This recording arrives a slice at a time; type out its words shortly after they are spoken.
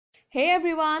Hey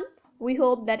everyone, we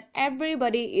hope that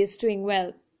everybody is doing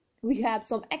well. We have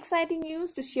some exciting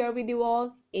news to share with you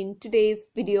all in today's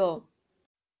video.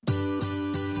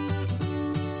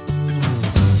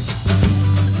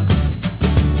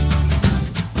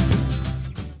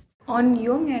 On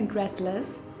Young and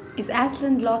Restless, is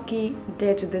Ashland Locke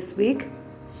dead this week?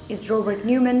 Is Robert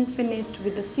Newman finished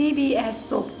with the CBS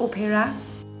soap opera?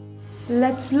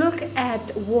 Let's look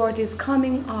at what is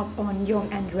coming up on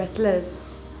Young and Restless.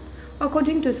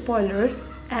 According to spoilers,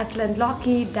 Ashland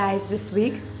Locke dies this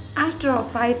week after a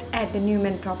fight at the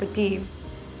Newman property.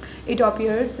 It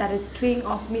appears that a string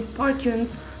of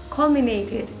misfortunes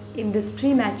culminated in this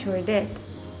premature death.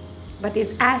 But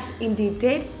is Ash indeed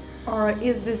dead? Or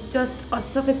is this just a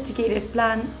sophisticated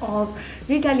plan of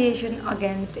retaliation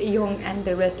against Young and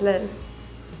the Restless?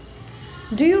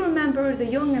 Do you remember the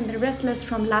Young and the Restless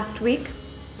from last week?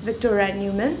 Victoria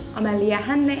Newman, Amelia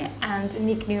Heinle, and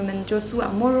Nick Newman,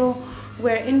 Joshua Morrow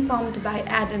were informed by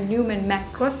Adam Newman,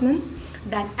 Grossman,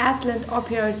 that Ashland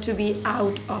appeared to be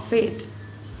out of it.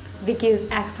 Vicki's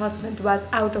ex-husband was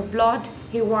out of blood,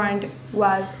 he warned,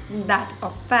 was that a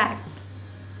fact.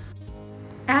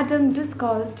 Adam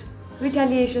discussed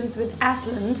retaliations with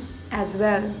Ashland as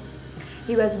well.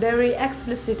 He was very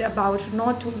explicit about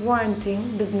not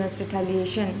warranting business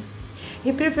retaliation.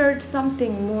 He preferred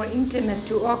something more intimate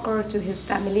to occur to his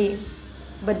family.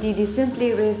 But did he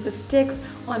simply raise the stakes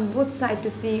on both sides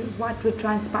to see what would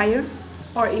transpire?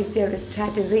 Or is there a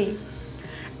strategy?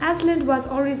 Ashland was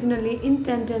originally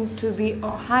intended to be a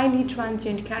highly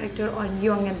transient character on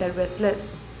Young and the Restless.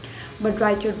 But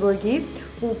Richard Burgi,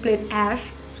 who played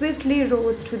Ash, swiftly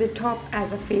rose to the top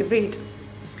as a favorite.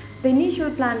 The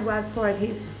initial plan was for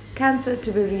his cancer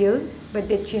to be real, but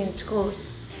they changed course.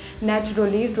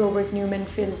 Naturally, Robert Newman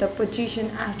filled the position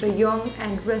after Young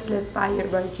and Restless fired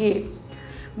Burgi.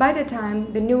 By the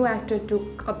time the new actor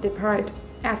took up the part,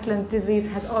 Ashland's disease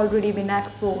has already been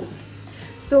exposed.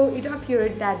 So it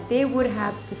appeared that they would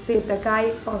have to save the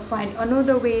guy or find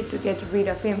another way to get rid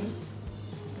of him.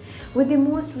 With the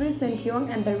most recent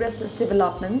Young and the Restless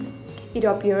developments, it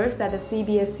appears that the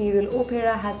CBS serial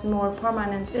opera has more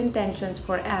permanent intentions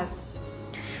for us.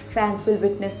 Fans will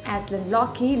witness Ashland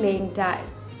Locke laying die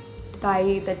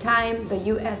by the time the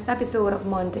US episode of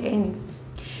Monday ends.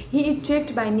 He is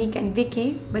tricked by Nick and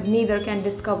Vicki, but neither can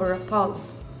discover a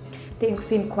pulse. Things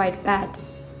seem quite bad.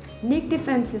 Nick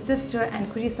defends his sister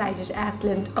and criticizes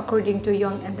Ashland according to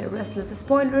Young and the Restless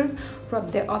spoilers from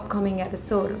the upcoming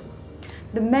episode.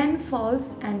 The man falls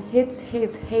and hits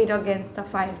his head against the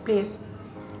fireplace,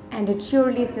 and it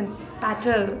surely seems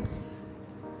fatal.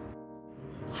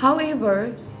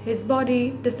 However, his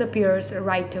body disappears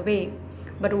right away.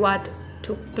 But what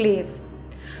took place?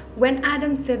 When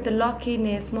Adam said the Loch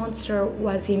Ness monster,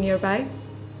 was he nearby?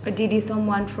 Or did he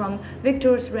someone from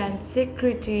Victor's rent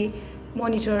security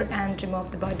monitor and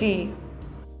remove the body?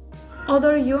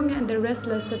 Other Young and the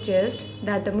Restless suggest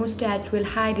that the mustache will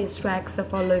hide his tracks the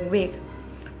following week.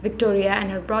 Victoria and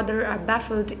her brother are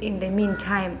baffled in the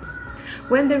meantime.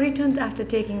 When they returned after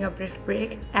taking a brief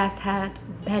break, Ash had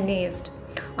vanished.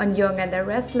 On Young and the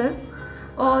Restless,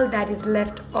 all that is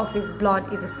left of his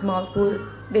blood is a small pool.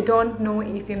 They don't know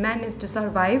if he managed to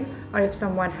survive or if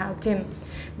someone helped him.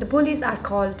 The police are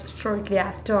called shortly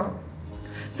after.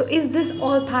 So is this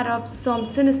all part of some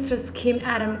sinister scheme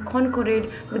Adam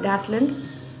concocted with Ashland?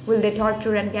 Will they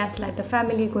torture and gaslight the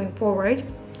family going forward?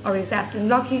 Or is Ashland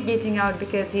Locke getting out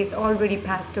because he's already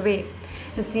passed away?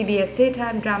 The CBS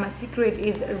daytime drama secret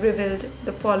is revealed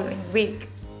the following week.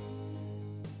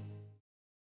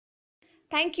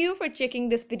 Thank you for checking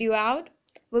this video out.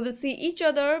 We will see each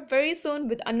other very soon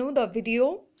with another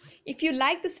video. If you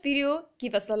like this video,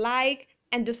 give us a like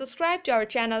and do subscribe to our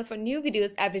channel for new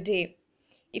videos every day.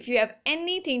 If you have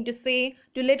anything to say,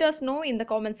 do let us know in the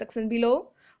comment section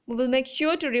below. We will make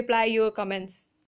sure to reply your comments.